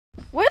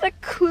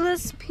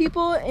coolest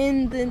people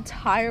in the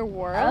entire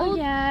world. Oh,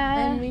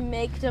 yeah. And we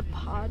make the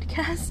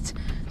podcast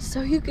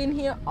so you can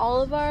hear all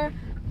of our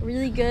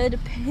really good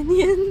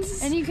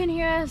opinions. And you can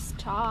hear us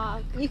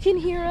talk. You can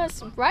hear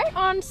us right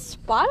on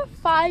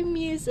Spotify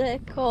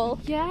Musical.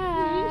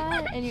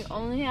 Yeah. And you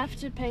only have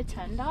to pay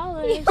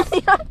 $10. You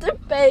only have to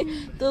pay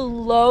the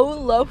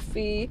low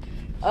fee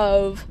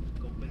of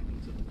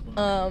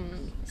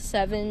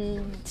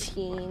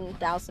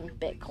 17,000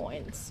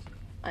 bitcoins.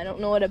 I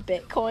don't know what a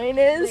bitcoin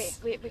is.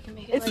 Wait, we can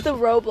make it It's the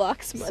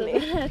Roblox money.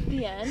 So at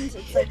the end,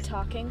 it's like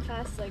talking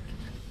fast, like,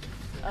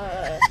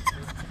 Oh,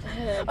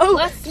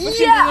 Plus,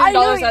 yeah, I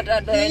know. $1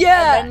 at the end,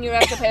 Yeah. and then you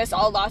have to pay us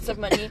all lots of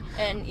money,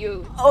 and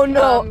you. Oh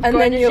no! And go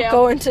then into you jail.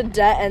 go into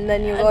debt, and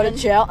then you And go to then-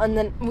 jail, and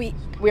then we're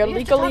have to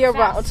legally talk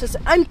around. fast.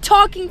 I'm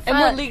talking fast. And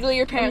we're legally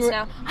your parents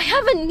now. I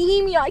have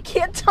anemia. I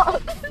can't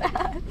talk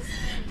fast.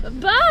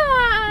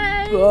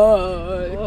 Bye! Bye.